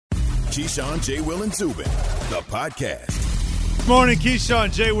Keyshawn, JWill, and Zubin, the podcast. Good morning, Keyshawn,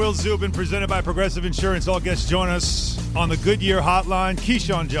 JWill, Zubin, presented by Progressive Insurance. All guests join us on the Goodyear Hotline.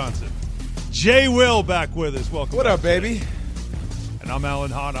 Keyshawn Johnson, JWill back with us. Welcome. What up, baby? And I'm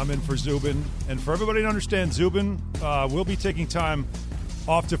Alan Hahn. I'm in for Zubin. And for everybody to understand, Zubin will be taking time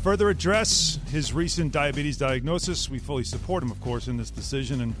off to further address his recent diabetes diagnosis. We fully support him, of course, in this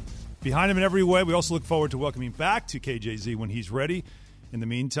decision and behind him in every way. We also look forward to welcoming back to KJZ when he's ready. In the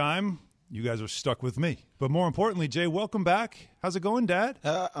meantime, you guys are stuck with me. But more importantly, Jay, welcome back. How's it going, Dad?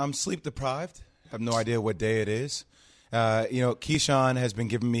 I'm sleep deprived. I have no idea what day it is. Keyshawn has been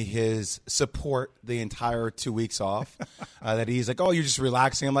giving me his support the entire 2 weeks off. That he's like, oh, you're just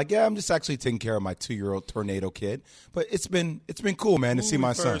relaxing. I'm like, yeah, I'm just actually taking care of my 2-year-old tornado kid. But it's been cool, man, to see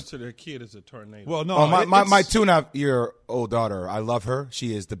my son. Who refers to their kid as a tornado? Well, no, my 2.5-year-old daughter, I love her.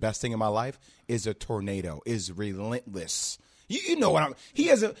 She is the best thing in my life. Is a tornado. Is relentless. You know what he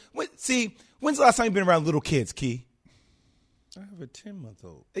has a – see, when's the last time you've been around little kids, Key? I have a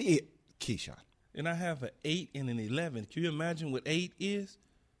 10-month-old. Yeah, Keyshawn. And I have an 8 and an 11. Can you imagine what 8 is?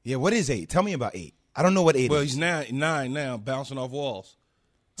 Yeah, what is 8? Tell me about 8. I don't know what 8 is. Well, he's 9 now, bouncing off walls.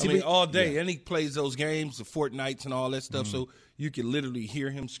 All day. Yeah. And he plays those games, the Fortnites and all that stuff, so you can literally hear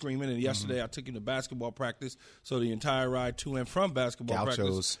him screaming. And yesterday I took him to basketball practice, so the entire ride to and from basketball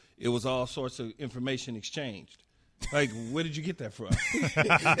practice, it was all sorts of information exchanged. Like, where did you get that from?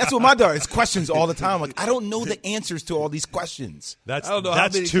 That's what my daughter is. Questions all the time. Like, I don't know the answers to all these questions. I don't know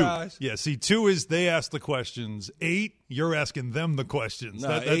that's how many 2. Guys. Yeah, see, 2 is they ask the questions. 8, you're asking them the questions.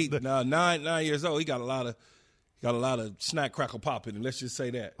 9 years old. He got a lot of snack crackle popping, and let's just say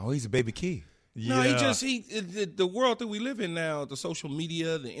that. Oh, he's a baby Key. No, the world that we live in now, the social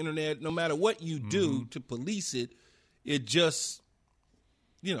media, the internet, no matter what you do to police it, it just,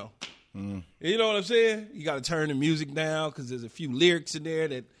 you know what I'm saying? You got to turn the music down because there's a few lyrics in there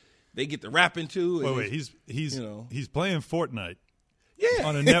that they get to rapping to. Wait, he's playing Fortnite. Yeah.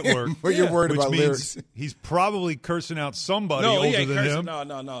 On a network. But you're worried about lyrics. lyrics. He's probably cursing out somebody older than him.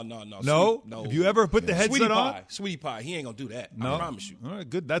 No. No? Have you ever put the headset on? Sweetie Pie. He ain't going to do that. No? I promise you. All right,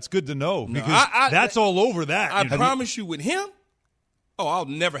 good. That's good to know because that's all over that. I promise you with him, I'll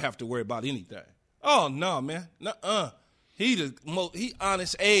never have to worry about anything. Oh, no, man. Nuh-uh. He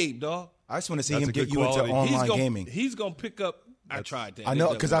honest Abe, dog. I just want to see him get you into online gaming. He's going to pick up. I tried that. I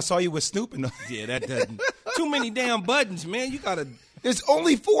know, because I saw you with Snoop. Yeah, that doesn't. Too many damn buttons, man. You got to. There's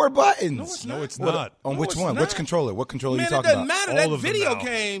only 4 buttons. No, it's not. On which one? Not. Which controller? What controller are you talking about? Man, it doesn't matter. That video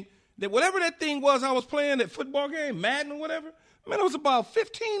game, that whatever that thing was I was playing, that football game, Madden or whatever, man, it was about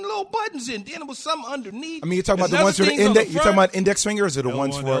 15 little buttons in. Then it was something underneath. I mean, you're talking about the ones for the index. You're talking about index fingers or the L1,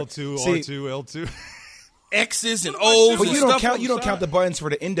 ones for L2, R2, L2. X's and O's. But and you don't stuff count. You don't count the buttons for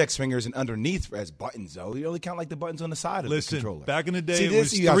the index fingers and underneath as buttons, though. You only count like the buttons on the side of the controller. Back in the day, it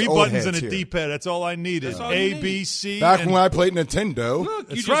was 3 buttons and a D-pad. That's all I needed. A, B, C. Back when I played Nintendo. Look,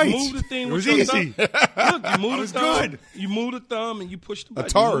 that's you just right. move the thing. It was easy. Look, you move the thumb. Good. You move the thumb and you push the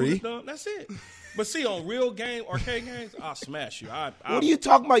button. Atari. That's it. But see, on real arcade games, I'll smash you. What are you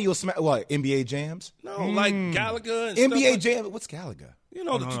talking about? You'll smash what? NBA jams? No, like Galaga and NBA stuff like Jam. What's Galaga? You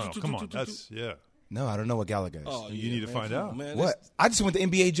know, No, come on. That's, yeah. No, I don't know what Galaga is. Oh, You need to find out. Man, what? I just went to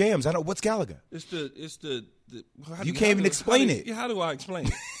NBA Jams. I don't. What's Galaga? It's the. You can't even explain it. How do I explain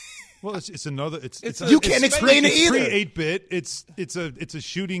it? Well, it's another. You can't explain it either. It's 8-bit. It's a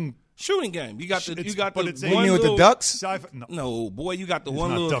shooting game. You got the but it's one you mean with little, the ducks? Sci-fi, no, boy, you got the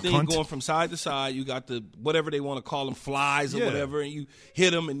one not little Duck thing Hunt. going from side to side. You got the whatever they want to call them, flies or whatever, and you hit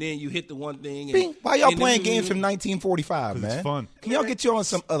them, and then you hit the one thing. Bing. Why y'all playing games from 1945, man? It's fun. Can y'all get you on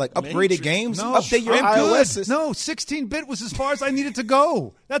some upgraded games? No, Update your I'm iOS. good. No, 16-bit was as far as I needed to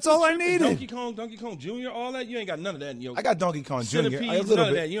go. That's all I needed. Donkey Kong Jr., all that, you ain't got none of that in your. I got Donkey Kong Jr. Centipedes, A little none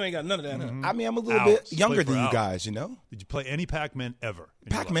of bit. that. You ain't got none of that. Mm-hmm. I mean, I'm a little Owls. bit younger Play than for you owls. guys, you know? Did you play any Pac-Man ever?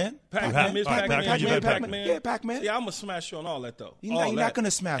 Pac-Man? Pac-Man. Yeah, Pac-Man. Yeah, I'm gonna smash you on all that though. You're not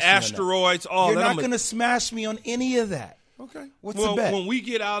gonna smash me on that. Asteroids, all that. You're not gonna smash me on any of that. Okay. What's the bet? When we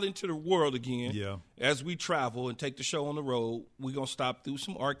get out into the world again, Yeah. as we travel and take the show on the road, we're going to stop through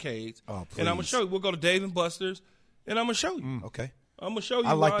some arcades. Oh, and I'm going to please. show you. We'll go to Dave & Buster's, and I'm going to show you. Okay. I'm going to show you.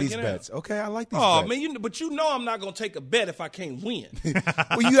 I like where these get bets. out. Okay, I like these Oh, bets. man, but you know I'm not going to take a bet if I can't win.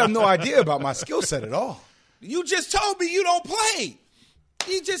 Well, you have no idea about my skill set at all. You just told me you don't play.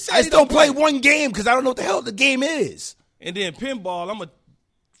 You just said I just don't play one game because I don't know what the hell the game is. And then pinball,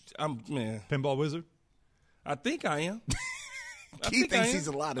 man. Pinball wizard? I think I am. He thinks he's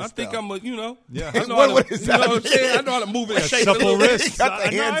a lot of I stuff. think I'm Yeah. I know What how is to, that? you know what I'm saying? I know how to move and shake a Supple little bit. wrists. Got the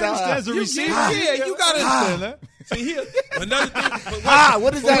I know, hands I understand out. as a receiver. Yeah, you got to understand that. See, another thing.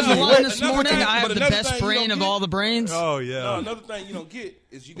 What does that The mean? line this morning, thing- I have but the another best thing you brain don't of get- all the brains. Oh, yeah. No, another thing you don't get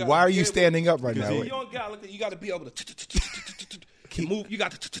is you got. Why are you standing up right now? You got to be able to move. You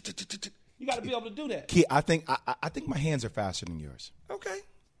got to be able to do that. Key, I think my hands are faster than yours. Okay.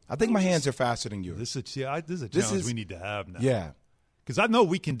 I think my hands are faster than yours. This is a challenge we need to have now. Yeah. Because I know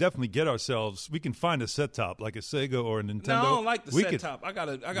we can definitely get ourselves. We can find a set top like a Sega or a Nintendo. No, I don't like the We set could- top. I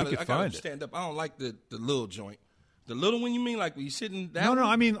gotta find it. stand up. I don't like the little joint. The little one, you mean like when you sitting down? No,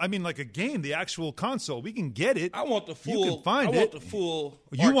 I mean like a game, the actual console. We can get it. I want the full. You can find I it. want the full.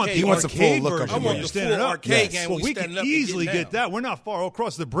 You want arcade. He wants a full arcade look of version it. I where want you're the standing full up. arcade Yes. game. Well, where we standing can up and easily getting get down. that. We're not far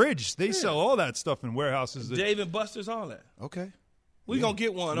across the bridge. They sell all that stuff in warehouses. Dave and Buster's, all that. Okay. We gonna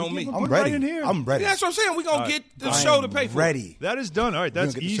get one on me. Put I'm it right ready. in here. I'm ready. Yeah, that's what I'm saying. We gonna get the I show am to pay for. ready. That is done. All right,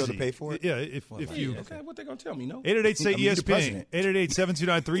 that's gonna get the easy. show to pay for it? Yeah, if you. Okay, what they gonna tell me? No. 888 say I mean, you're the ESPN. president.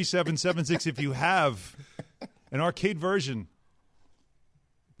 888-729-3776. If you have an arcade version,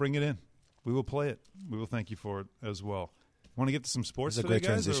 bring it in. We will play it. We will thank you for it as well. Want to get to some sports That's a today, great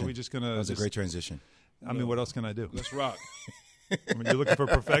guys? transition. Or are we just gonna? That was a great transition. I mean, what else can I do? Let's rock. I mean, you're looking for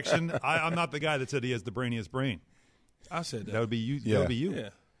perfection. I'm not the guy that said he has the brainiest brain. I said that. That would be you. Yeah. That would be you. Yeah,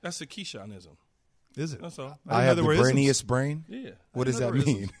 that's the Keyshawism. Is it? That's all. I have the brainiest brain. Yeah. What does that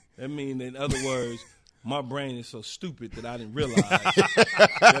mean? That means, in other words, my brain is so stupid that I didn't realize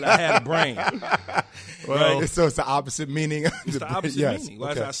that I had a brain. Well, so it's the opposite meaning. It's the opposite yes. meaning.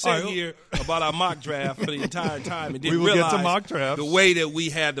 Well, Okay. as I sat here about our mock draft for the entire time and We didn't will get to realize mock drafts. the way that we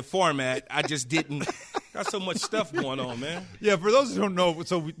had the format, I just didn't. Got so much stuff going on, man. Yeah, for those who don't know,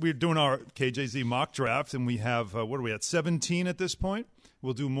 so we're doing our KJZ mock draft, and we have, what are we at, 17 at this point?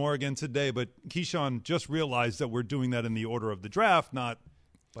 We'll do more again today, but Keyshawn just realized that we're doing that in the order of the draft, not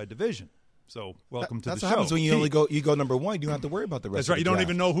by division. So welcome to That's the what show. happens when you Key. only go number one. You don't have to worry about the rest. That's right. Of You the don't draft.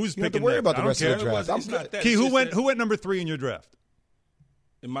 even know who's You don't have picking to worry next. about the I don't rest of the care. draft. It's not that. Key, It's who just went that- number 3 in your draft?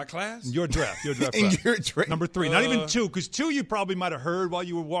 in my class? Your draft. In class. your draft. Number 3. Not even 2, because 2 you probably might have heard while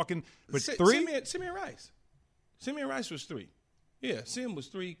you were walking, but 3? Simeon Rice. Simeon Rice was 3. Yeah, Sim was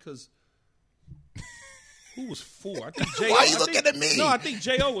 3 because who was 4? I think J.O. Why are you looking at me? No, I think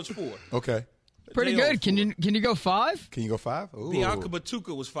J.O. was 4. Okay. Pretty J.O. was good. Can you go 5? Can you go 5? Ooh. Bianca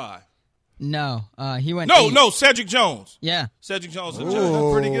Batuka was 5. No, he went. No, 8. no, Cedric Jones. Yeah. Cedric Jones. Ooh. was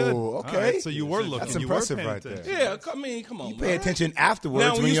Jones. Pretty good. Okay. All right, so you were looking. That's you were impressive paying right there. attention. Yeah, I mean, come on. You pay man. attention afterwards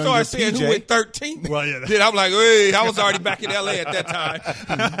Now, when when you you're on your start saying PJ. who went 13, Well, yeah. then I'm like, hey, I was already back in L.A. at that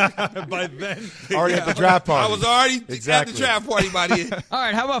time. By then, Already at the draft party. I was already Exactly. at the draft party by then. All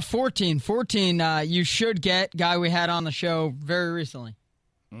right. How about 14? 14. You should get guy we had on the show very recently.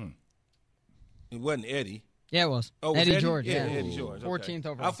 It wasn't Eddie. Yeah, it was. Oh, it was Eddie George. Yeah, Yeah, Eddie George. 14th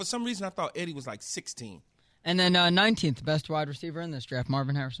overall. For some reason, I thought Eddie was like 16. And then 19th, best wide receiver in this draft,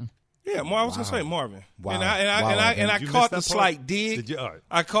 Marvin Harrison. Yeah, I was gonna say Marvin. Wow. And Wow. I Did you caught miss the that part? slight dig. Did you? All right.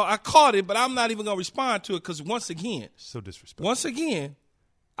 I caught it, but I'm not even gonna respond to it because once again, So disrespectful.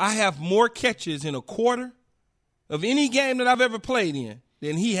 I have more catches in a quarter of any game that I've ever played in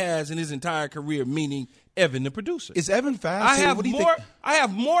than he has in his entire career. Meaning Evan, the producer. Is Evan fast? What do you think? I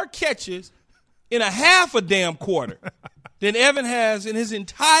have more catches in a half a damn quarter than Evan has in his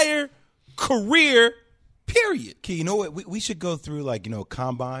entire career. Period. Key, you know what? We should go through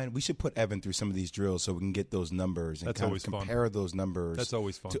combine. We should put Evan through some of these drills so we can get those numbers and That's kind always of fun. compare those numbers. That's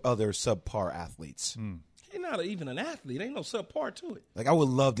always fun. To other subpar athletes. He's not even an athlete. Ain't no subpar to it. Like I would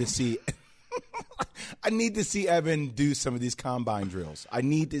love to see. I need to see Evan do some of these combine drills. I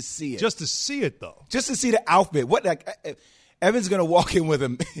need to see it Just to see it, though. just to see the outfit. Evan's gonna walk in with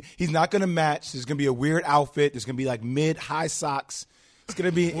him. He's not gonna match. There's gonna be a weird outfit. There's gonna be like mid-high socks. It's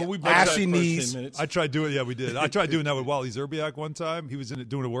gonna be Well, we broke ashy that first knees. 10 minutes. I tried doing it. Yeah, we did. I tried doing that with Wally Zerbiak one time. He was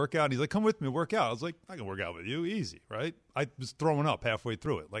doing a workout, and he's like, come with me, work out. I was like, I can work out with you. Easy, right? I was throwing up halfway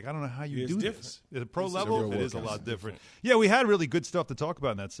through it. Like, I don't know how you It's do different. this. At a pro This is a level, real it is a workout. lot different. Yeah, we had really good stuff to talk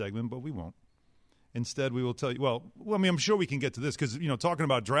about in that segment, but we won't. Instead, we will tell you, well, I mean, I'm sure we can get to this because, talking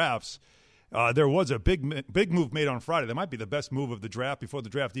about drafts, there was a big move made on Friday. That might be the best move of the draft before the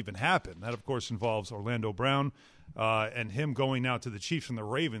draft even happened. That, of course, involves Orlando Brown and him going now to the Chiefs from the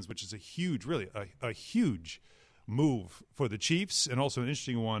Ravens, which is a huge, really a huge move for the Chiefs and also an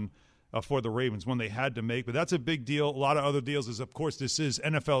interesting one for the Ravens, one they had to make. But that's a big deal. A lot of other deals is, of course, this is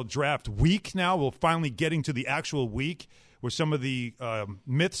NFL draft week now. We're finally getting to the actual week where some of the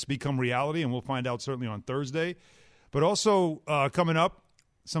myths become reality, and we'll find out certainly on Thursday. But also coming up,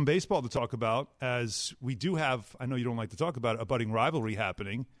 some baseball to talk about, as we do have, I know you don't like to talk about it, a budding rivalry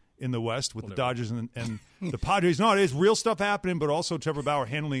happening in the West with the Dodgers and the Padres. No, it is real stuff happening, but also Trevor Bauer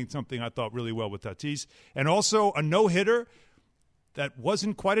handling something I thought really well with Tatis. And also a no-hitter that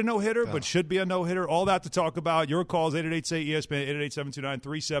wasn't quite a no-hitter, but should be a no-hitter. All that to talk about. Your calls, 888-SAY-ESPN,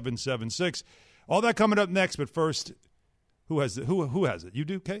 888-729-3776. All that coming up next, but first, who has it? Who has it? You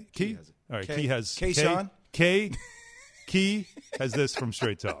do, Key? Key has it. All right, Key. Key has Keyshawn? Key has this from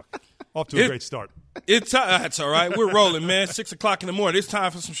Straight Talk. Off to a great start. That's all right. We're rolling, man. 6 o'clock in the morning. It's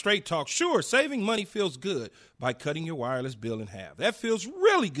time for some Straight Talk. Sure, saving money feels good by cutting your wireless bill in half. That feels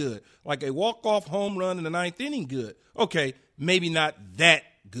really good, like a walk-off home run in the ninth inning good. Okay, maybe not that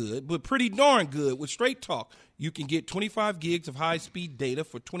good, but pretty darn good with Straight Talk. You can get 25 gigs of high-speed data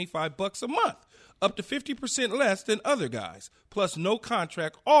for $25 a month, up to 50% less than other guys, plus no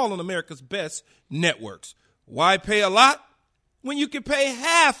contract, all on America's best networks. Why pay a lot when you can pay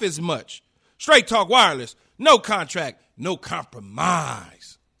half as much? Straight Talk Wireless, no contract, no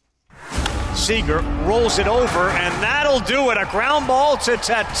compromise. Seager rolls it over, and that'll do it. A ground ball to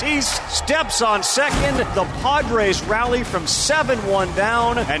Tatis. Steps on second. The Padres rally from 7-1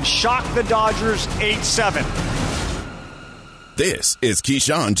 down and shock the Dodgers 8-7. This is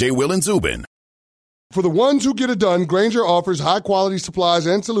Keyshawn, JWill, and Zubin. For the ones who get it done, Grainger offers high-quality supplies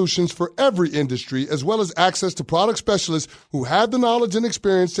and solutions for every industry, as well as access to product specialists who have the knowledge and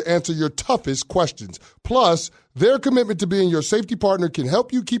experience to answer your toughest questions. Plus, their commitment to being your safety partner can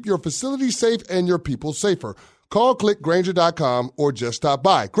help you keep your facility safe and your people safer. Call, click Grainger.com, or just stop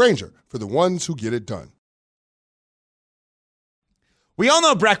by. Grainger, for the ones who get it done. We all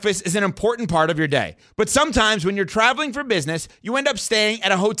know breakfast is an important part of your day, but sometimes when you're traveling for business, you end up staying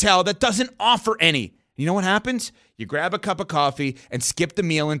at a hotel that doesn't offer any. You know what happens? You grab a cup of coffee and skip the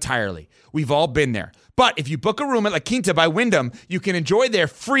meal entirely. We've all been there. But if you book a room at La Quinta by Wyndham, you can enjoy their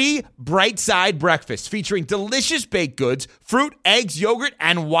free Bright Side breakfast featuring delicious baked goods, fruit, eggs, yogurt,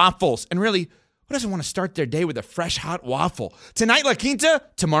 and waffles. And really, who doesn't want to start their day with a fresh, hot waffle? Tonight, La Quinta,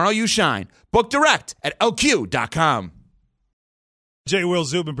 tomorrow you shine. Book direct at LQ.com. JWill,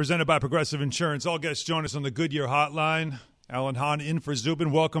 Zubin, presented by Progressive Insurance. All guests join us on the Goodyear Hotline. Alan Hahn in for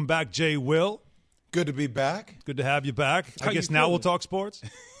Zubin. Welcome back, JWill. Good to be back. Good to have you back. I guess now we'll talk sports.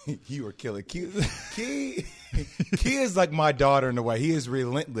 You were killing. Key is like my daughter in a way. He is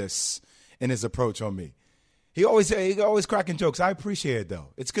relentless in his approach on me. He always cracking jokes. I appreciate it, though.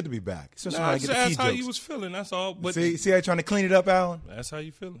 It's good to be back. That's how you was feeling. That's all. But see how you trying to clean it up, Alan? That's how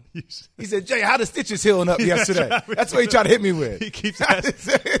you feeling. He said, Jay, how the stitches healing up yesterday? That's what he tried to hit me with. He keeps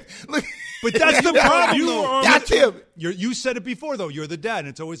asking. But that's the problem. That's him. You said it before, though. You're the dad. And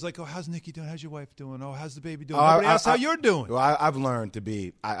it's always like, oh, how's Nikki doing? How's your wife doing? Oh, how's the baby doing? Nobody asks how you're doing. Well, I've learned to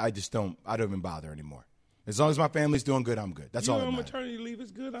be, I don't even bother anymore. As long as my family's doing good, I'm good. That's all that matters. Maternity leave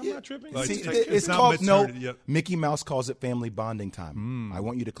is good. I'm not tripping. See, it's called, Mickey Mouse calls it family bonding time. I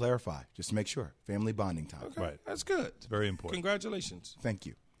want you to clarify. Just to make sure. Family bonding time. Okay. Right. That's good. It's very important. Congratulations. Thank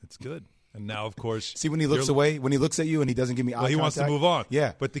you. It's good. And now, of course, see when he looks away, when he looks at you and he doesn't give me eye contact. He wants to move on.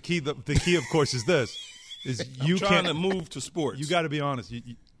 Yeah. But the key, of course, is this: is you trying to move to sports. You got to be honest.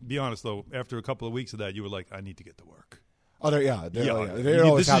 You be honest though. After a couple of weeks of that, you were like, I need to get to work. Oh,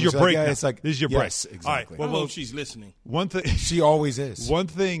 this is your break. It's like this is your break. Yes, exactly. All right. Well, she's listening. One thing she always is. One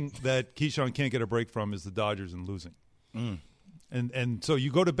thing that Keyshawn can't get a break from is the Dodgers and losing. And so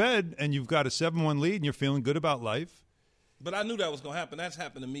you go to bed and you've got a 7-1 lead and you're feeling good about life. But I knew that was going to happen. That's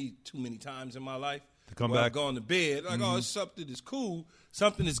happened to me too many times in my life. To come back, I've gone to bed like, oh, something is cool,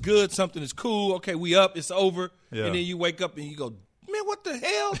 something is good, something is cool. Okay, we up, it's over, and then you wake up and you go, man, what the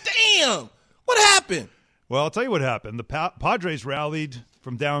hell? Damn, what happened? Well, I'll tell you what happened. The Padres rallied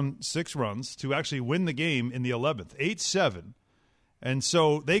from down 6 runs to actually win the game in the 11th, 8-7. And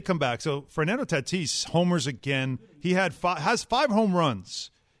so they come back. So Fernando Tatis homers again. He has 5 home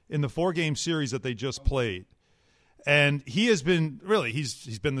runs in the 4-game series that they just played. And he has been really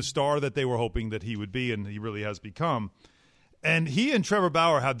he's been the star that they were hoping that he would be, and he really has become. And he and Trevor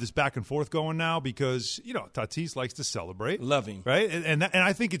Bauer have this back and forth going now because, Tatis likes to celebrate. Love him. Right? And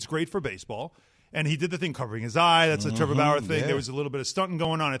I think it's great for baseball. And he did the thing covering his eye. That's a Trevor Bauer thing. Yeah. There was a little bit of stunting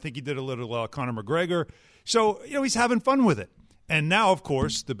going on. I think he did a little Conor McGregor. So, he's having fun with it. And now, of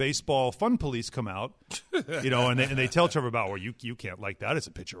course, the baseball fun police come out, and they tell Trevor Bauer, you can't like that as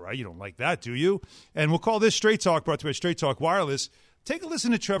a pitcher, right? You don't like that, do you? And we'll call this Straight Talk, brought to you by Straight Talk Wireless. Take a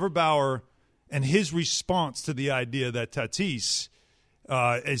listen to Trevor Bauer and his response to the idea that Tatis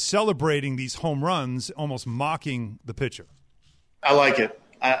is celebrating these home runs, almost mocking the pitcher. I like it.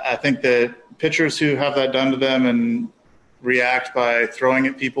 I think that pitchers who have that done to them and react by throwing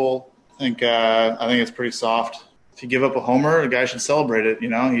at people, I think it's pretty soft. If you give up a homer, the guy should celebrate it.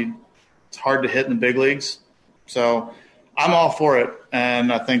 It's hard to hit in the big leagues. So I'm all for it.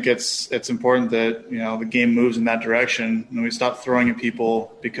 And I think it's important that, the game moves in that direction and we stop throwing at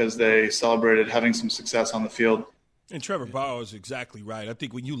people because they celebrated having some success on the field. And Trevor Bauer is exactly right. I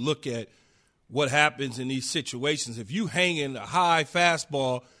think when you look at what happens in these situations, if you hang in a high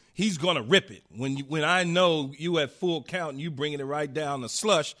fastball, he's going to rip it. When I know you at full count and you bringing it right down the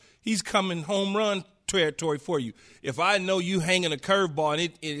slush, he's coming home run territory for you. If I know you hanging a curveball and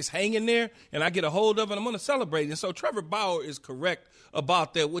it is hanging there and I get a hold of it, I'm going to celebrate it. And so Trevor Bauer is correct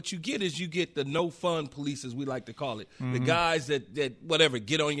about that. What you get is you get the no fun police, as we like to call it. Mm-hmm. The guys that whatever,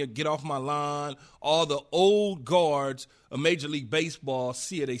 get off my lawn. All the old guards of Major League Baseball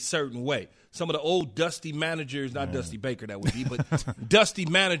see it a certain way. Some of the old dusty managers, not Dusty Baker that would be, but dusty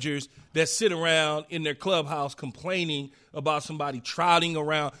managers that sit around in their clubhouse complaining about somebody trotting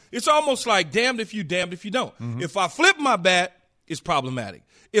around. It's almost like damned if you don't. Mm-hmm. If I flip my bat, it's problematic.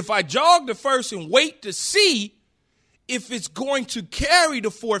 If I jog to first and wait to see if it's going to carry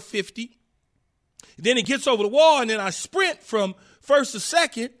the 450, then it gets over the wall, and then I sprint from first to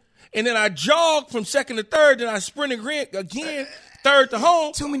second, and then I jog from second to third, then I sprint again, third to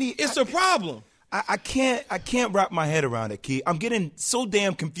home. It's a problem. I can't wrap my head around it, Key. I'm getting so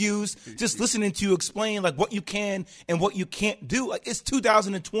damn confused just listening to you explain like what you can and what you can't do. Like, it's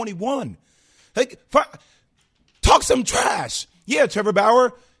 2021. Like, talk some trash. Yeah, Trevor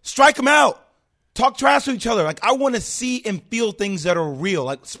Bauer, strike him out. Talk trash to each other. Like, I want to see and feel things that are real.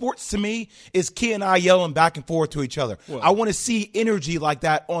 Like, sports to me is Key and I yelling back and forth to each other. Well, I want to see energy like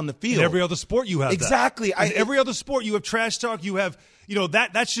that on the field. In every other sport you have exactly. In every other sport you have trash talk. You have,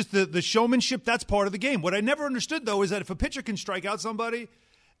 that's just the showmanship. That's part of the game. What I never understood, though, is that if a pitcher can strike out somebody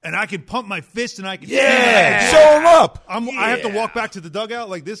and I can pump my fist and I can show him up. I have to walk back to the dugout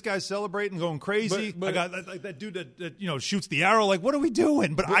like this guy's celebrating, going crazy. But I got like that dude that shoots the arrow. Like, what are we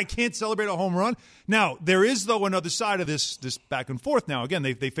doing? But I can't celebrate a home run. Now there is though another side of this back and forth. Now again,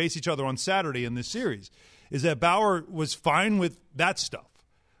 they face each other on Saturday in this series. Is that Bauer was fine with that stuff,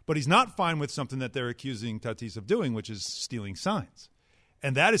 but he's not fine with something that they're accusing Tatis of doing, which is stealing signs.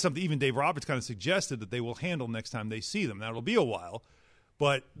 And that is something even Dave Roberts kind of suggested that they will handle next time they see them. Now it'll be a while.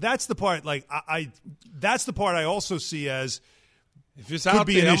 But that's the part, like that's the part I also see as if it's out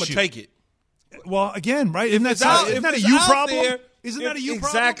there, I'm gonna take it. Well, again, right? Isn't that a you problem? Isn't that a you problem?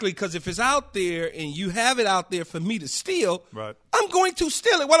 Exactly, because if it's out there and you have it out there for me to steal, right, I'm going to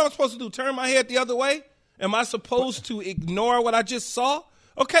steal it. What am I supposed to do? Turn my head the other way? Am I supposed to ignore what I just saw?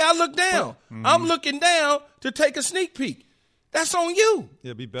 Okay, I look down. I'm looking down to take a sneak peek. That's on you.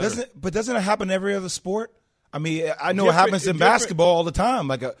 Yeah, be better. Doesn't it happen in every other sport? I mean, I know it happens in basketball all the time.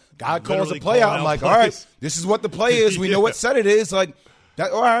 Like a guy calls a play out. I'm like, all right, this is what the play is. We know what set it is. Like,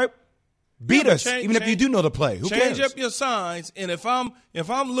 that, all right, beat us. Even if you do know the play, who cares? Change up your signs. And if I'm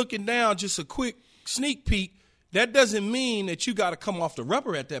looking down, just a quick sneak peek, that doesn't mean that you got to come off the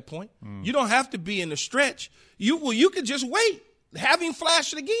rubber at that point. You don't have to be in the stretch. You can just wait. Have him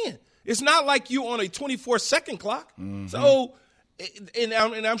flash it again. It's not like you on a 24-second clock. So. And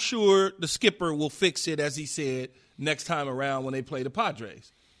I'm sure the skipper will fix it, as he said, next time around when they play the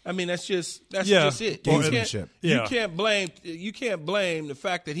Padres. I mean, that's just it. You can't blame the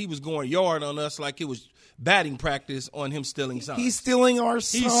fact that he was going yard on us like it was batting practice on him stealing signs. He's stealing our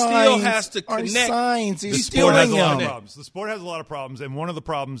signs. He still has to connect. Our signs. He's stealing them. The sport has a lot of problems, and one of the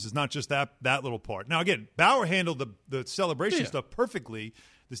problems is not just that little part. Now, again, Bauer handled the celebration stuff perfectly.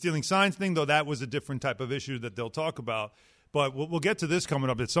 The stealing signs thing, though, that was a different type of issue that they'll talk about. But we'll get to this coming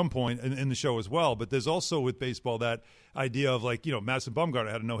up at some point in the show as well. But there's also with baseball that idea of like, Madison Bumgarner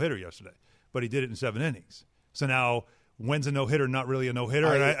had a no-hitter yesterday, but he did it in 7 innings. So now when's a no-hitter not really a no-hitter?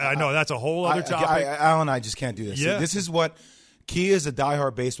 I know that's a whole other topic. Alan, I just can't do this. Yeah. This is what Key is a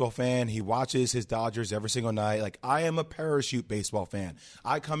diehard baseball fan. He watches his Dodgers every single night. Like, I am a parachute baseball fan.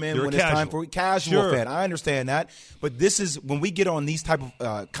 I come in when it's time for casual fan. I understand that. But this is when we get on these type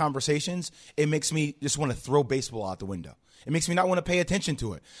of conversations, it makes me just want to throw baseball out the window. It makes me not want to pay attention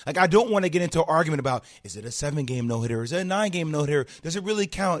to it. Like, I don't want to get into an argument about, is it a 7-game no-hitter? Is it a 9-game no-hitter? Does it really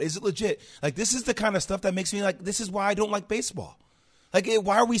count? Is it legit? Like, this is the kind of stuff that makes me like, this is why I don't like baseball. Like,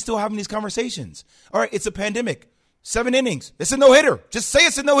 why are we still having these conversations? All right, it's a pandemic. 7 innings. It's a no-hitter. Just say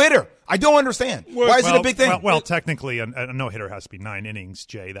it's a no-hitter. I don't understand. Why is it a big thing? Well, technically, a no-hitter has to be 9 innings,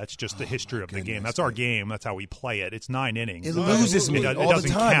 Jay. That's just the history of the game. That's our game. That's how we play it. It's 9 innings. It loses me all the time. It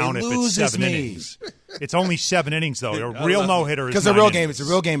doesn't count if it's 7 innings. It's only 7 innings, though. A real no-hitter is 9 innings. Because a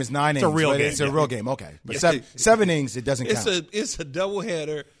real game is 9 innings. It's a real game. It's a real game. Okay. But 7 innings, it doesn't count. It's a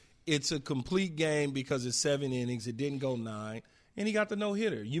doubleheader. It's a complete game because it's 7 innings. It didn't go 9. And he got the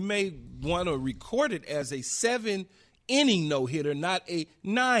no-hitter. You may want to record it as a 7-inning no-hitter, not a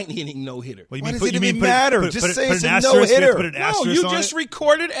 9-inning no-hitter. Why does it even matter? Just say it's a no-hitter. No, you just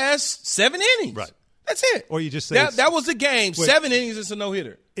record it as 7 innings. Right. That's it. Or you just say that was the game. 7 innings, it's a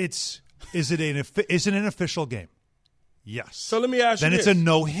no-hitter. Is it an official game? Yes. So let me ask you Then this. it's a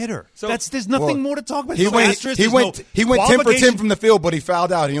no-hitter. So- There's nothing more to talk about. He No went asterisk, 10 for 10 qualification. from the field, but he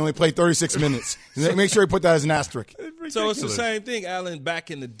fouled out. He only played 36 minutes. Make sure he put that as an asterisk. So it's the same thing, Alan.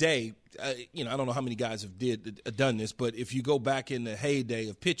 Back in the day, I don't know how many guys have done this, but if you go back in the heyday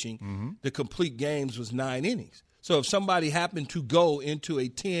of pitching, the complete games was 9 innings. So if somebody happened to go into a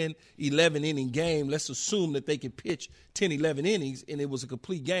 10, 11-inning game, let's assume that they can pitch 10, 11 innings, and it was a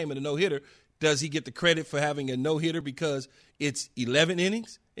complete game and a no-hitter. Does he get the credit for having a no-hitter because it's 11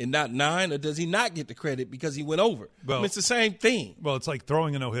 innings and not 9, or does he not get the credit because he went over? Well, it's the same thing. Well, it's like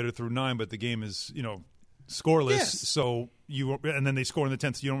throwing a no-hitter through 9, but the game is, scoreless. Yes. So and then they score in the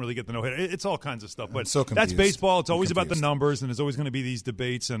 10th, so you don't really get the no-hitter. It's all kinds of stuff. But so that's baseball. It's always about the confused. numbers, and there's always going to be these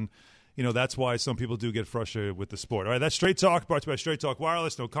debates, and that's why some people do get frustrated with the sport. All right, that's Straight Talk, brought to you by Straight Talk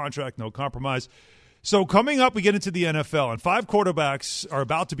Wireless. No contract, no compromise. So coming up, we get into the NFL, and 5 quarterbacks are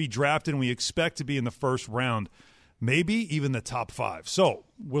about to be drafted, and we expect to be in the first round, maybe even the top 5. So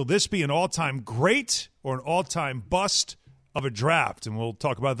will this be an all-time great or an all-time bust of a draft? And we'll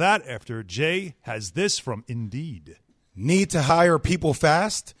talk about that after Jay has this from Indeed. Need to hire people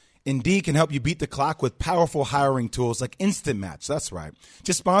fast? Indeed can help you beat the clock with powerful hiring tools like Instant Match. That's right.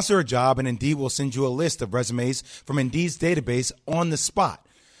 Just sponsor a job, and Indeed will send you a list of resumes from Indeed's database on the spot.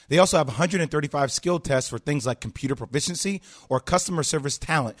 They also have 135 skill tests for things like computer proficiency or customer service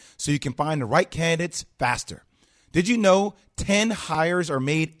talent, so you can find the right candidates faster. Did you know 10 hires are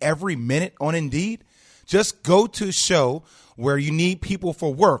made every minute on Indeed? Just go to show where you need people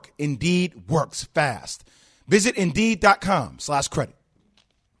for work. Indeed works fast. Visit Indeed.com/credit.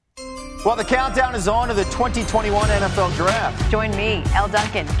 Well, the countdown is on to the 2021 NFL Draft. Join me, Elle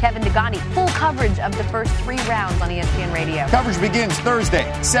Duncan, Kevin Degani. Full coverage of the first 3 rounds on ESPN Radio. Coverage begins Thursday,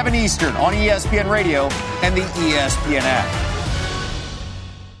 7 Eastern on ESPN Radio and the ESPN app.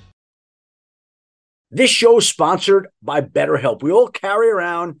 This show is sponsored by BetterHelp. We all carry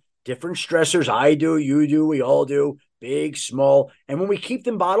around different stressors. I do, you do, we all do, big, small. And when we keep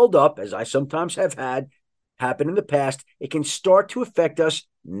them bottled up, as I sometimes have had happen in the past, it can start to affect us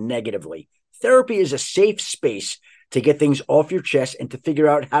negatively. Therapy is a safe space to get things off your chest and to figure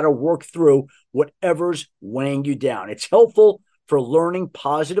out how to work through whatever's weighing you down. It's helpful for learning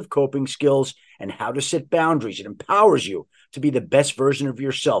positive coping skills and how to set boundaries. It empowers you to be the best version of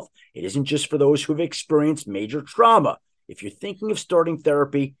yourself. It isn't just for those who have experienced major trauma. If you're thinking of starting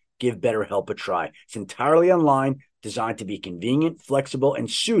therapy, give BetterHelp a try. It's entirely online, designed to be convenient, flexible, and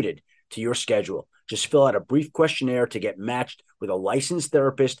suited to your schedule. Just fill out a brief questionnaire to get matched with a licensed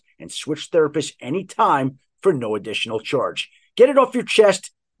therapist and switch therapists anytime for no additional charge. Get it off your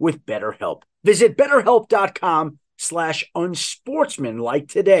chest with BetterHelp. Visit BetterHelp.com/unsportsmanlike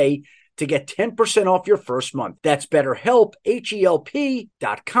today to get 10% off your first month. That's BetterHelp,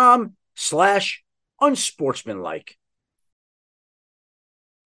 HELP.com/unsportsmanlike.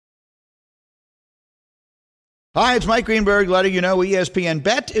 Hi, it's Mike Greenberg letting you know ESPN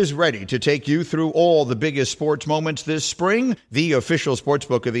Bet is ready to take you through all the biggest sports moments this spring. The official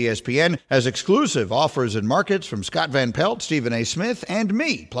sportsbook of ESPN has exclusive offers and markets from Scott Van Pelt, Stephen A. Smith, and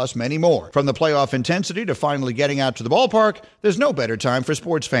me, plus many more. From the playoff intensity to finally getting out to the ballpark, there's no better time for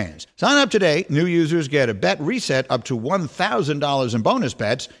sports fans. Sign up today. New users get a bet reset up to $1,000 in bonus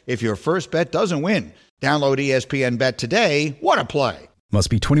bets if your first bet doesn't win. Download ESPN Bet today. What a play. Must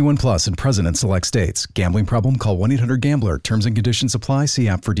be 21 plus and present in select states. Gambling problem? Call 1-800-GAMBLER. Terms and conditions apply. See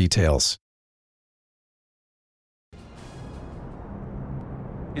app for details.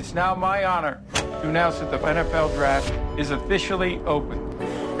 It's now my honor to announce that the NFL Draft is officially open.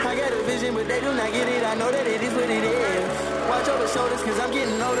 I got a vision, but they do not get it. I know that it is what it is. Watch over shoulders, because I'm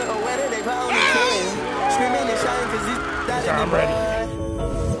getting older. Or whether they probably can. Screaming and shouting, because it's I'm ready.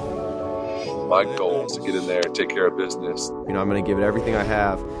 My goal is to get in there and take care of business. I'm going to give it everything I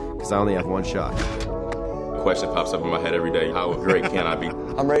have because I only have one shot. The question pops up in my head every day. How great can I be?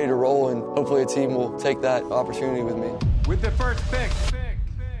 I'm ready to roll, and hopefully a team will take that opportunity with me. With the first pick.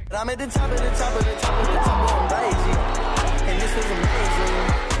 I'm at the top of the top of the top of the top, going crazy. And this feels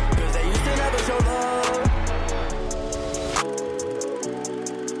amazing. Because they used to never show love.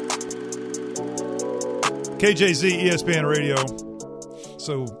 KJZ, ESPN Radio.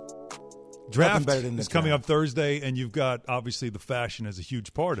 So draft is coming up Thursday, and you've got, obviously, the fashion as a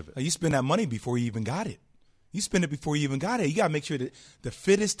huge part of it. You spend that money before you even got it. You spend it before you even got it. You got to make sure that the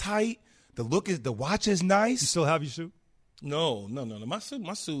fit is tight, the watch is nice. You still have your suit? No. My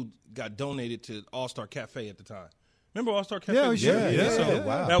suit got donated to All-Star Cafe at the time. Remember All-Star Cafe? Yeah.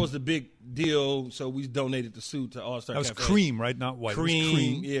 Wow. That was the big deal, so we donated the suit to All-Star Cafe. That was cream, right? Not white.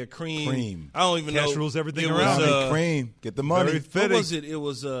 Cream. Yeah, cream. I don't even know. Cash rules everything it around. Cream. Get the money. Very fitting. What was it? It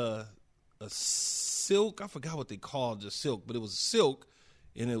was a silk. I forgot what they called the silk, but it was silk,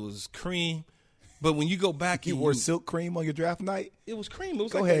 and it was cream. But when you go back, you wore silk cream on your draft night. It was cream. It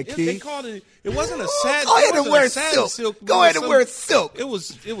was Go like ahead, Key. they called it. It wasn't a satin. Go ahead and wear silk. Go ahead and wear silk. It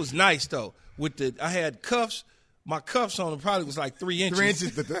was nice though. I had cuffs. My cuffs on them probably was like 3 inches. 3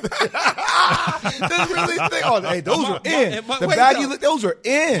 inches. That's really thick. Oh, hey, those are in. Those are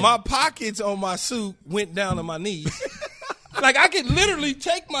in. My pockets on my suit went down to my knees. Like I could literally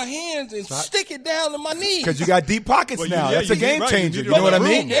take my hands and stick it down to my knees. Because you got deep pockets now. That's a game changer. You know what I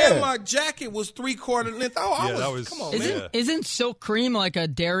mean? And my jacket was 3/4 length. Come on, man. Isn't silk cream like a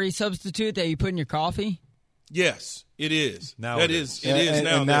dairy substitute that you put in your coffee? Yes, it is. Now it is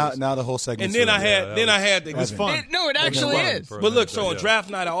now. Now the whole segment. And then I had it was fun. It actually is. But look, so on draft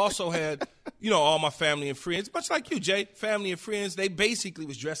night, I also had all my family and friends, much like you, Jay. Family and friends, they basically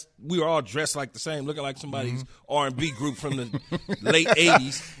was dressed. We were all dressed like the same, looking like somebody's R&B group from the late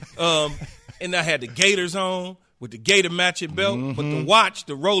 '80s. And I had the Gators on with the Gator matching belt, but the watch,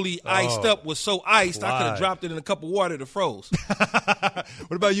 the Rollie iced up, was so iced I could have dropped it in a cup of water to froze.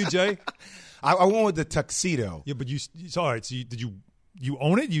 What about you, Jay? I went with the tuxedo. Yeah, but it's all right. So did you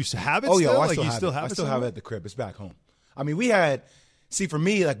own it? You have it? Oh, still? yeah, I still have it at the crib. It's back home. I mean, we had to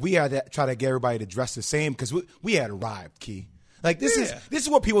try to get everybody to dress the same because we had arrived, Key. Like this is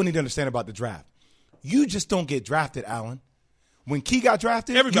what people need to understand about the draft. You just don't get drafted, Alan. When Key got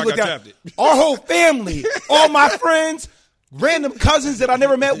drafted, everybody got drafted. Our whole family, all my friends, random cousins that I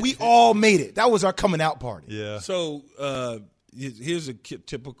never met, we all made it. That was our coming out party. Yeah. So here's a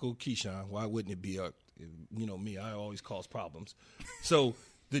typical Keyshawn. Why wouldn't it be me? I always cause problems. So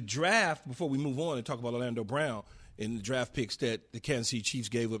the draft, before we move on and talk about Orlando Brown and the draft picks that the Kansas City Chiefs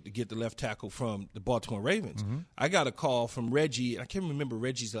gave up to get the left tackle from the Baltimore Ravens, I got a call from Reggie. I can't remember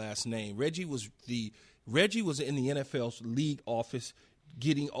Reggie's last name. Reggie was in the NFL's league office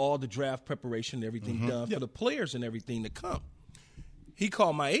getting all the draft preparation and everything done for the players and everything to come. He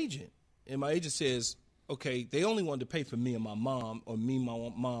called my agent, and my agent says, okay, they only wanted to pay for me and my mom, or me,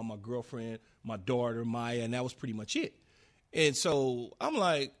 my mom, my girlfriend, my daughter, Maya, and that was pretty much it. And so I'm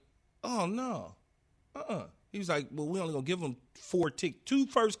like, oh, no. He was like, well, we're only going to give them 2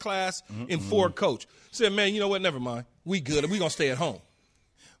 first class and 4 coach. Said, man, you know what? Never mind. We good. We're going to stay at home.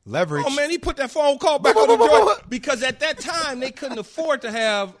 Leverage. Oh, man, he put that phone call back on the door because at that time they couldn't afford to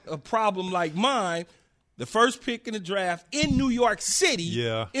have a problem like mine. The first pick in the draft in New York City,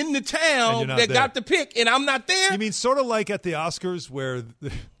 in the town that got the pick, and I'm not there. You mean sort of like at the Oscars where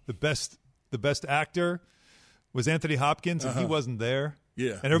the best actor was Anthony Hopkins and he wasn't there?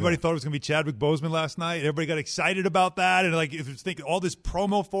 Yeah. And everybody thought it was going to be Chadwick Boseman last night. Everybody got excited about that. And like, if you think all this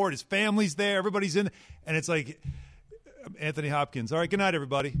promo for it, his family's there, everybody's in. And it's like, Anthony Hopkins. All right, good night,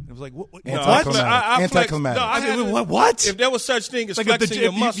 everybody. It was like, what? Anticlimactic. What? If there was such thing as like flexing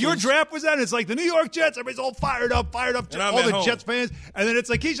your muscles. If your draft was that, it's like the New York Jets. Everybody's all fired up, all the Jets fans. And then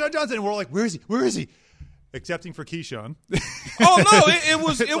it's like Keyshawn Johnson, and we're all like, where is he? Excepting for Keyshawn. Oh, no,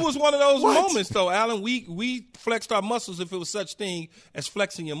 it was one of those moments, though, Alan. We flexed our muscles if it was such thing as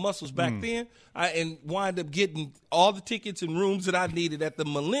flexing your muscles back then. And wind up getting all the tickets and rooms that I needed at the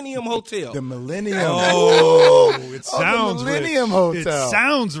Millennium Hotel. The Millennium. Oh, it sounds the Millennium rich. Hotel. It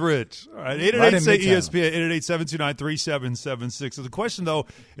sounds rich. All right, 888-ESPN, 888-729-3776. So the question, though,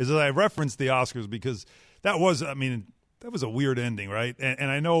 is that I referenced the Oscars because that was a weird ending, right?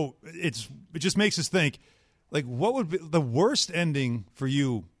 And I know it just makes us think, like, what would be the worst ending for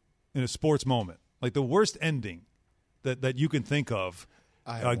you in a sports moment? Like the worst ending that you can think of.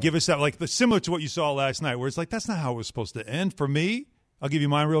 Give us that, like similar to what you saw last night, where it's like, that's not how it was supposed to end. For me, I'll give you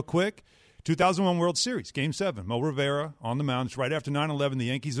mine real quick. 2001 World Series, Game 7, Mo Rivera on the mound. It's right after 9/11. The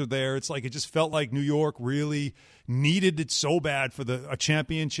Yankees are there. It's like it just felt like New York really needed it so bad for a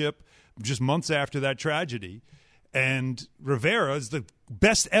championship just months after that tragedy. And Rivera is the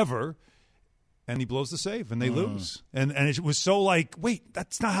best ever. And he blows the save, and they lose. And it was so like, wait,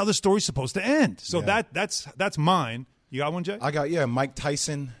 that's not how the story's supposed to end. So that's mine. You got one, Jay? I got Mike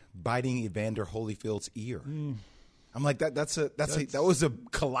Tyson biting Evander Holyfield's ear. I'm like that was a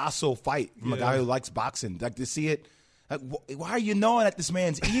colossal fight from a guy who likes boxing. Like to see it. Like, why are you gnawing at this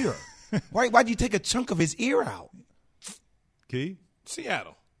man's ear? Why'd you take a chunk of his ear out? Key?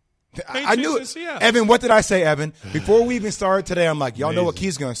 Seattle. I knew it. Evan, what did I say, Evan? Before we even started today, I'm like, y'all know what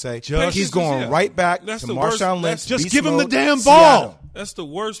Key's going to say. He's going right back to Marshawn Lynch. Just give him the damn ball. Seattle. That's the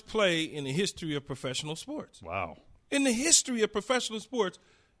worst play in the history of professional sports. Wow. In the history of professional sports,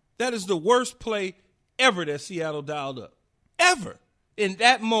 that is the worst play ever that Seattle dialed up. Ever. In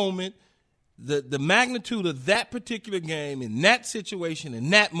that moment, the magnitude of that particular game, in that situation, in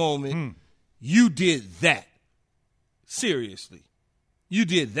that moment, you did that. Seriously. You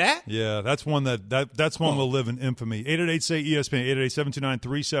did that? Yeah, that's one that's one will live in infamy. 888-SAY-ESPN,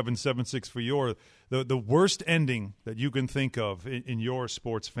 888-729-3776 for the worst ending that you can think of in your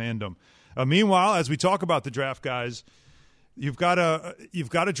sports fandom. Meanwhile, as we talk about the draft, guys, you've got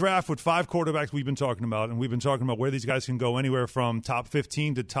a draft with 5 quarterbacks we've been talking about, and we've been talking about where these guys can go anywhere from top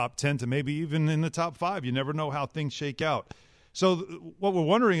 15 to top 10 to maybe even in the top 5. You never know how things shake out. So what we're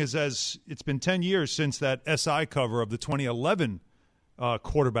wondering is, as it's been 10 years since that SI cover of the 2011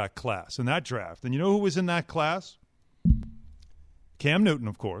 quarterback class in that draft. And you know who was in that class? Cam Newton,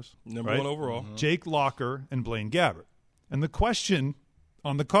 of course. Number 1 overall. Jake Locker and Blaine Gabbert. And the question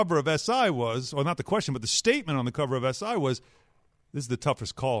on the cover of SI was, or not the question, but the statement on the cover of SI was, this is the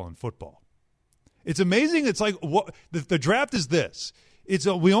toughest call in football. It's amazing. It's like what the draft is this. It's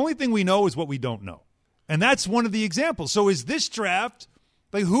the only thing we know is what we don't know. And that's one of the examples. So is this draft –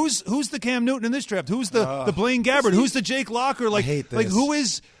 like who's the Cam Newton in this draft? Who's the Blaine Gabbert? Who's the Jake Locker? Like, I hate this. Like who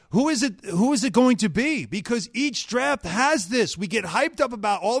is it going to be? Because each draft has this. We get hyped up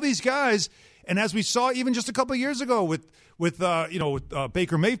about all these guys, and as we saw even just a couple of years ago with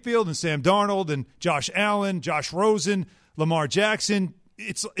Baker Mayfield and Sam Darnold and Josh Allen, Josh Rosen, Lamar Jackson,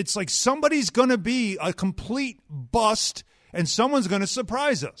 it's like somebody's going to be a complete bust, and someone's going to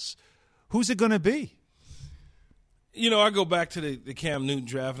surprise us. Who's it going to be? You know, I go back to the Cam Newton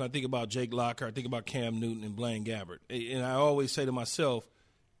draft, and I think about Jake Locker. I think about Cam Newton and Blaine Gabbert. And I always say to myself,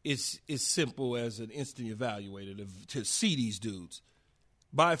 it's simple as an instant evaluator to see these dudes.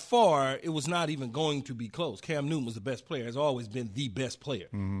 By far, it was not even going to be close. Cam Newton was the best player, has always been the best player.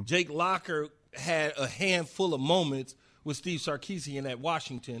 Mm-hmm. Jake Locker had a handful of moments with Steve Sarkisian at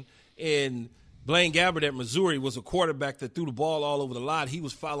Washington, and Blaine Gabbert at Missouri was a quarterback that threw the ball all over the lot. He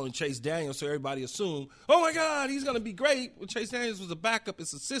was following Chase Daniels, so everybody assumed, oh, my God, he's going to be great. Well, Chase Daniels was a backup.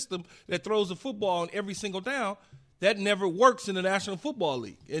 It's a system that throws the football on every single down. That never works in the National Football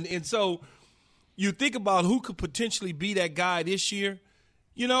League. And so you think about who could potentially be that guy this year.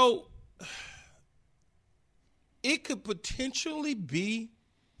 You know, it could potentially be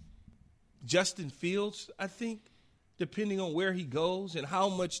Justin Fields, I think, depending on where he goes and how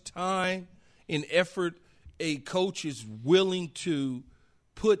much time and effort a coach is willing to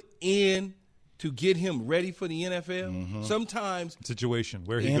put in to get him ready for the NFL. Mm-hmm. Sometimes situation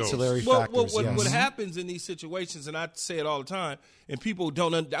where he ancillary goes. factors. What happens in these situations, and I say it all the time, and people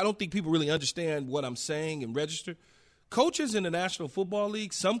don't. I don't think people really understand what I'm saying and register. Coaches in the National Football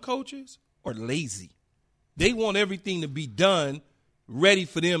League, some coaches are lazy. They want everything to be done, ready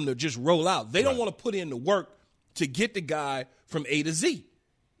for them to just roll out. They don't want to put in the work to get the guy from A to Z.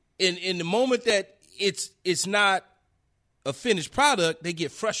 In the moment that it's not a finished product, they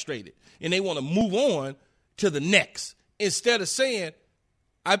get frustrated and they want to move on to the next. Instead of saying,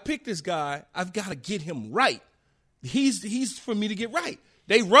 I picked this guy, I've got to get him right. He's for me to get right.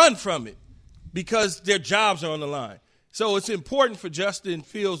 They run from it because their jobs are on the line. So it's important for Justin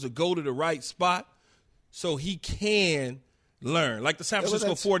Fields to go to the right spot so he can learn. Like the San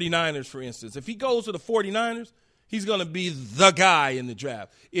Francisco 49ers, for instance. If he goes to the 49ers, he's going to be the guy in the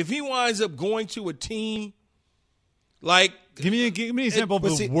draft. If he winds up going to a team like – Give me an example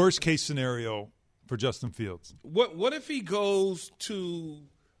of the worst-case scenario for Justin Fields. What if he goes to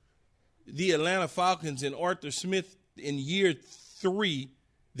the Atlanta Falcons and Arthur Smith in year 3 –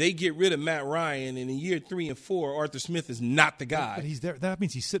 they get rid of Matt Ryan, and in year 3 and 4, Arthur Smith is not the guy. But he's there. That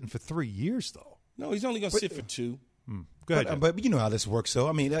means he's sitting for 3 years, though. No, he's only going to sit for 2. Go ahead. But you know how this works, though.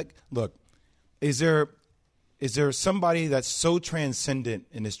 I mean, look, is there somebody that's so transcendent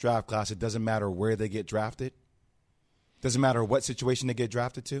in this draft class it doesn't matter where they get drafted? Doesn't matter what situation they get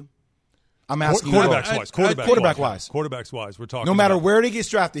drafted to? I'm asking Quarterbacks wise, we're talking. No matter where he gets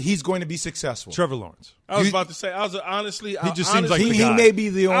drafted, he's going to be successful. Trevor Lawrence. I was about to say. He just seems like the guy. He may be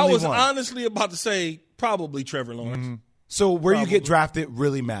the only one. I was honestly about to say probably Trevor Lawrence. Mm-hmm. So where you get drafted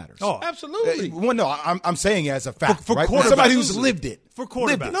really matters. Oh, absolutely. Well, no, I'm saying it as a fact. For right? Somebody who's lived it. For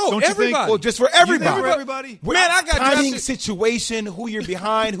quarterbacks. No, don't everybody. You think? Well, just for everybody. Everybody. Man, I got timing, situation, who you're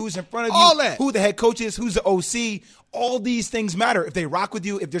behind, who's in front of you, all that. Who the head coach is, who's the OC. All these things matter. If they rock with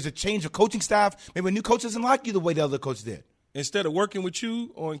you, if there's a change of coaching staff, maybe a new coach doesn't like you the way the other coach did. Instead of working with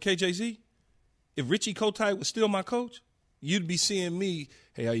you on KJZ, if Richie Kotite was still my coach, you'd be seeing me,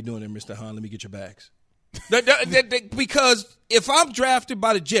 hey, how you doing there, Mr. Hahn? Let me get your bags. Because if I'm drafted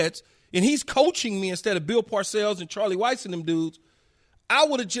by the Jets and he's coaching me instead of Bill Parcells and Charlie Weiss and them dudes, I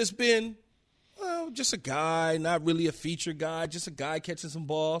would have just been, just a guy, not really a feature guy, just a guy catching some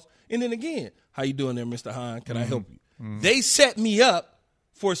balls. And then again, how you doing there, Mr. Hahn? Can I help you? Mm-hmm. They set me up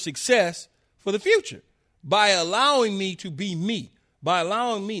for success for the future by allowing me to be me, by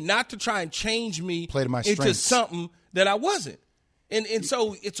allowing me not to try and change me into something that I wasn't. And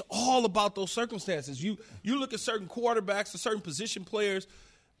so it's all about those circumstances. You look at certain quarterbacks or certain position players,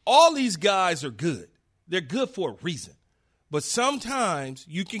 all these guys are good. They're good for a reason. But sometimes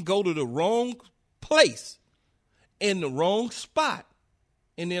you can go to the wrong place in the wrong spot,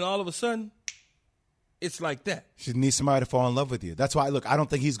 and then all of a sudden, it's like that. You need somebody to fall in love with you. That's why, look, I don't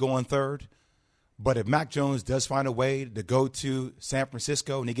think he's going third. But if Mac Jones does find a way to go to San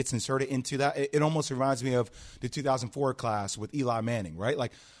Francisco and he gets inserted into that, it almost reminds me of the 2004 class with Eli Manning, right?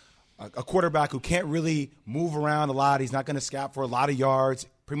 Like a quarterback who can't really move around a lot. He's not going to scout for a lot of yards,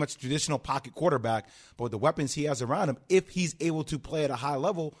 pretty much traditional pocket quarterback. But with the weapons he has around him, if he's able to play at a high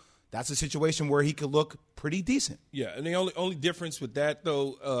level, that's a situation where he could look pretty decent. Yeah, and the only difference with that,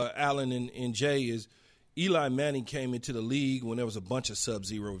 though, Allen and Jay, is Eli Manning came into the league when there was a bunch of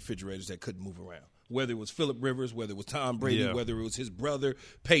sub-zero refrigerators that couldn't move around. Whether it was Phillip Rivers, whether it was Tom Brady, whether it was his brother,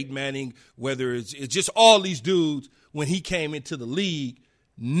 Peyton Manning, whether it's just all these dudes, when he came into the league,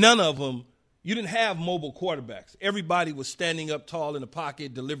 none of them, you didn't have mobile quarterbacks. Everybody was standing up tall in the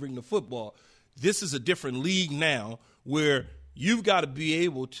pocket, delivering the football. This is a different league now where you've got to be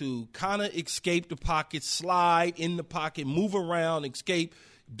able to kind of escape the pocket, slide in the pocket, move around, escape,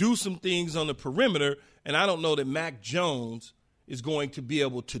 do some things on the perimeter, and I don't know that Mac Jones is going to be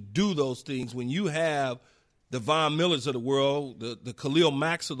able to do those things when you have the Von Millers of the world, the Khalil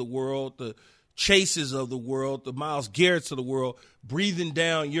Macks of the world, the Chases of the world, the Myles Garretts of the world, breathing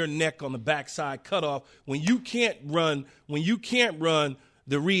down your neck on the backside cutoff. When you can't run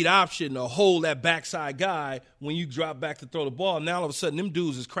the read option or hold that backside guy when you drop back to throw the ball, now all of a sudden them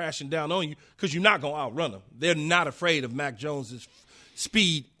dudes is crashing down on you because you're not going to outrun them. They're not afraid of Mac Jones'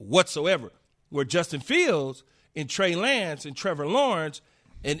 speed whatsoever. Where Justin Fields and Trey Lance and Trevor Lawrence,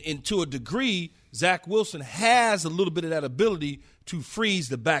 and to a degree, Zach Wilson has a little bit of that ability to freeze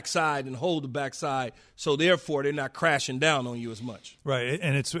the backside and hold the backside, so therefore they're not crashing down on you as much. Right,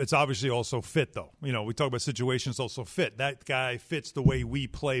 and it's obviously also fit, though. You know, we talk about situations also fit. That guy fits the way we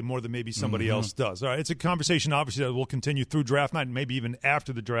play more than maybe somebody else does. All right, it's a conversation, obviously, that will continue through draft night and maybe even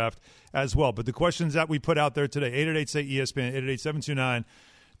after the draft as well. But the questions that we put out there today, 888-SAY-ESPN, 888-729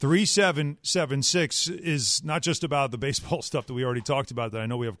 3776 is not just about the baseball stuff that we already talked about that I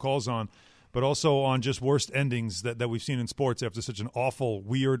know we have calls on, but also on just worst endings that we've seen in sports after such an awful,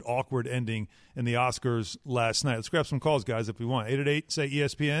 weird, awkward ending in the Oscars last night. Let's grab some calls, guys, if we want.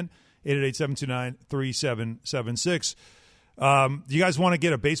 888-SAY-ESPN, 888-729-3776. Do you guys want to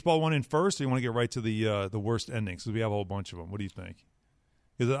get a baseball one in first, or you want to get right to the worst endings? Because we have a whole bunch of them. What do you think?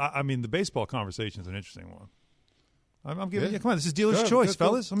 Because, I mean, the baseball conversation is an interesting one. I'm giving you. Come on, this is dealer's choice,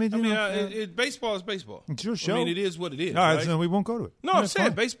 fellas. Baseball is baseball. It's your show. I mean, it is what it is. All right, so we won't go to it. No, I'm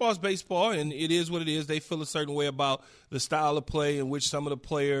saying baseball is baseball, and it is what it is. They feel a certain way about the style of play in which some of the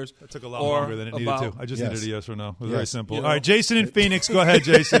players. That took a lot longer than it needed to. I just needed a yes or no. It was very simple. You know. All right, Jason in Phoenix. Go ahead,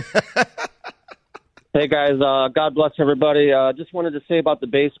 Jason. Hey, guys. God bless everybody. Just wanted to say about the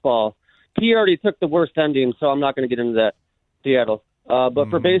baseball. He already took the worst ending, so I'm not going to get into that, Seattle.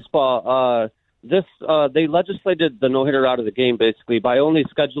 But for baseball, they legislated the no-hitter out of the game basically by only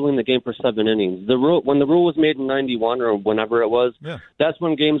scheduling the game for 7 innings. When the rule was made in 91 or whenever it was, that's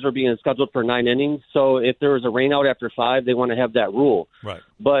when games were being scheduled for 9 innings. So if there was a rainout after 5, they want to have that rule. Right.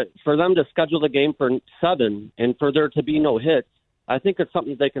 But for them to schedule the game for 7 and for there to be no hits, I think it's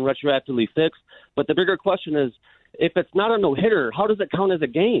something they can retroactively fix. But the bigger question is, if it's not a no-hitter, how does it count as a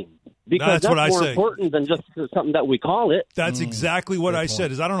game? Because that's more important than just something that we call it. That's exactly what I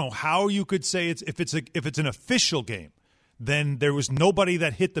said. Is I don't know how you could say if it's an official game, then there was nobody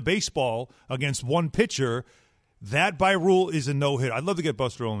that hit the baseball against one pitcher. That by rule is a no-hit. I'd love to get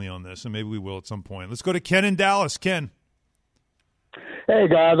Buster Olney on this, and maybe we will at some point. Let's go to Ken in Dallas. Ken. Hey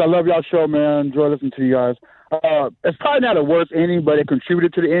guys, I love y'all show, man. Enjoy listening to you guys. It's probably not a worst ending, but it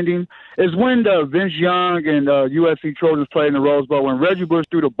contributed to the ending, is when the Vince Young and USC Trojans played in the Rose Bowl, when Reggie Bush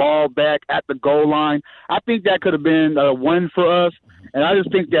threw the ball back at the goal line. I think that could have been a win for us, and I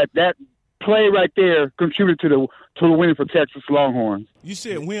just think that play right there contributed to the win for Texas Longhorns. You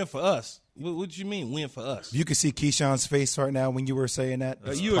said win for us. What do you mean win for us? You can see Keyshawn's face right now when you were saying that.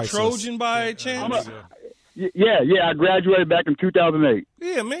 Are you a Trojan by chance? Yeah, I graduated back in 2008.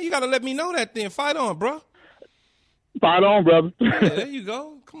 Yeah, man, you got to let me know that then. Fight on, bro. Fight on, brother. Yeah, there you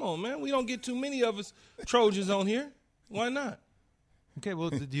go. Come on, man. We don't get too many of us Trojans on here. Why not? Okay, well,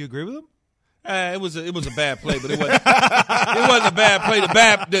 do you agree with him? It was a bad play, but it wasn't. It wasn't a bad play.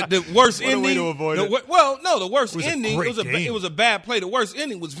 The worst ending. What a way to avoid it. The worst ending. It was a bad play. The worst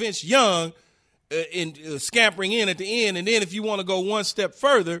ending was Vince Young scampering in at the end, and then if you want to go one step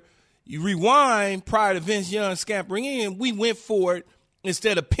further, you rewind prior to Vince Young scampering in. We went for it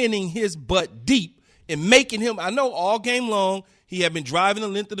instead of pinning his butt deep and making him. I know all game long he had been driving the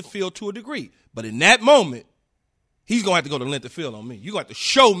length of the field to a degree. But in that moment, he's going to have to go the length of field on me. You're going to have to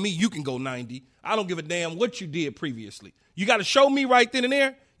show me you can go 90. I don't give a damn what you did previously. You got to show me right then and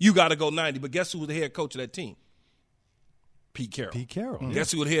there, you got to go 90. But guess who was the head coach of that team? Pete Carroll.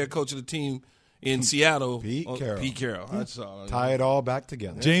 Guess who was the head coach of the team in Seattle? Pete Carroll. Pete Carroll. That's all. Tie it all back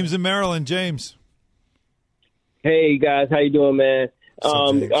together. James in Maryland. James. Hey, guys. How you doing, man?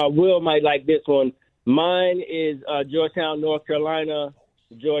 James? Will might like this one. Mine is Georgetown, North Carolina.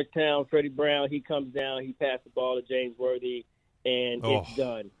 Georgetown, Freddie Brown, he comes down, he passed the ball to James Worthy, and it's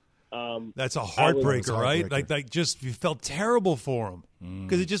done. That's a heartbreaker, right? Like just you felt terrible for him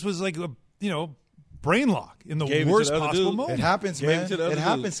because it just was like a brain lock in the worst possible moment. It happens, man. It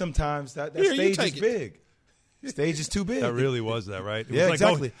happens sometimes. That stage is big. Stage is too big. That really was that, right? It yeah, was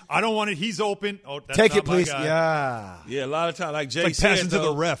like, exactly. I don't want it. He's open. Oh, that's take not it, please. my guy. Yeah. A lot of times, like Jay like said, passing to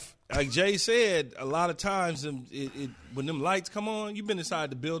the ref. Like Jay said, a lot of times when them lights come on, you've been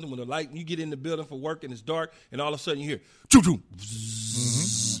inside the building when you get in the building for work and it's dark, and all of a sudden you hear choo choo.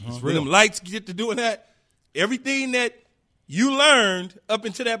 When them lights get to doing that, everything that you learned up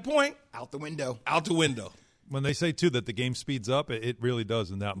until that point out the window. Out the window. When they say, too, that the game speeds up, it really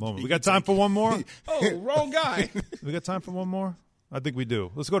does in that moment. We got time for one more? Oh, wrong guy. We got time for one more? I think we do.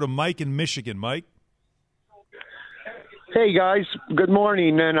 Let's go to Mike in Michigan. Mike? Hey, guys. Good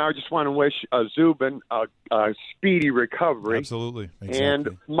morning. And I just want to wish Zubin a speedy recovery. Absolutely.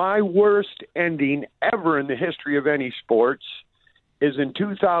 And my worst ending ever in the history of any sports is in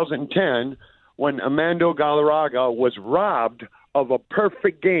 2010 when Armando Galarraga was robbed of a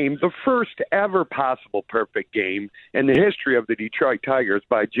perfect game, the first ever possible perfect game in the history of the Detroit Tigers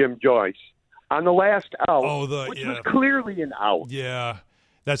by Jim Joyce on the last out, which was clearly an out. Yeah,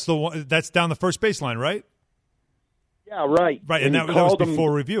 that's the one. That's down the first baseline, right? Yeah, right. Right, and that was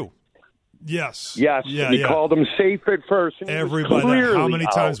before review. Yes. Yes. Yeah, he called him safe at first. And everybody. How many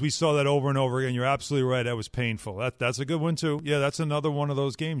times we saw that over and over again? You're absolutely right. That was painful. That's a good one too. Yeah, that's another one of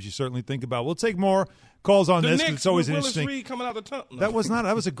those games you certainly think about. We'll take more calls on this. Knicks, it's always Willis interesting. Reed coming out the tunnel. No. That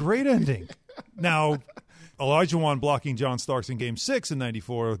was a great ending. Now, Elijah Wan blocking John Starks in Game 6 in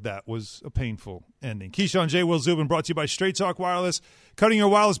 '94. That was a painful ending. Keyshawn, JWill, Zubin, brought to you by Straight Talk Wireless. Cutting your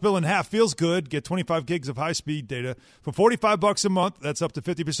wireless bill in half feels good. Get 25 gigs of high-speed data for $45 a month. That's up to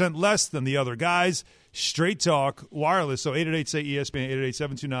 50% less than the other guys. Straight Talk Wireless. So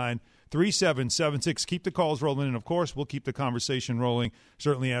 888-SAY-ESPN, 888-729-3776. Keep the calls rolling, and, of course, we'll keep the conversation rolling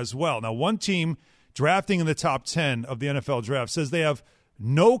certainly as well. Now, one team drafting in the top 10 of the NFL draft says they have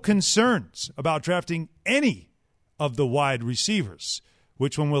no concerns about drafting any of the wide receivers.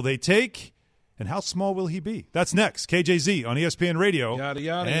 Which one will they take? And how small will he be? That's next. KJZ on ESPN Radio. Yada,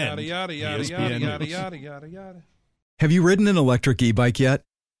 yada, yada, yada, yada, yada, yada, yada, yada, yada. Have you ridden an electric e-bike yet?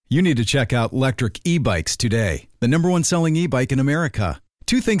 You need to check out Electric E-Bikes today, the #1 selling e-bike in America.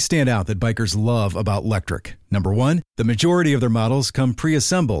 Two things stand out that bikers love about Electric. Number one, the majority of their models come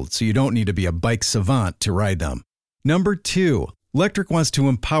pre-assembled, so you don't need to be a bike savant to ride them. Number two, Electric wants to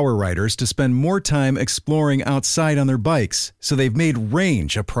empower riders to spend more time exploring outside on their bikes, so they've made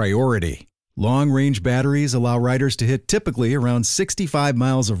range a priority. Long-range batteries allow riders to hit typically around 65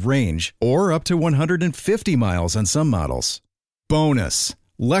 miles of range or up to 150 miles on some models. Bonus,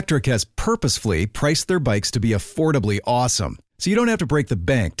 Electric has purposefully priced their bikes to be affordably awesome, so you don't have to break the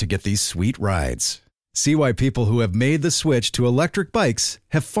bank to get these sweet rides. See why people who have made the switch to electric bikes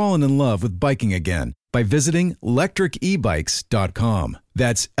have fallen in love with biking again by visiting electricebikes.com.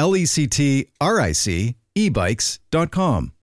 That's LECTRIC ebikes.com.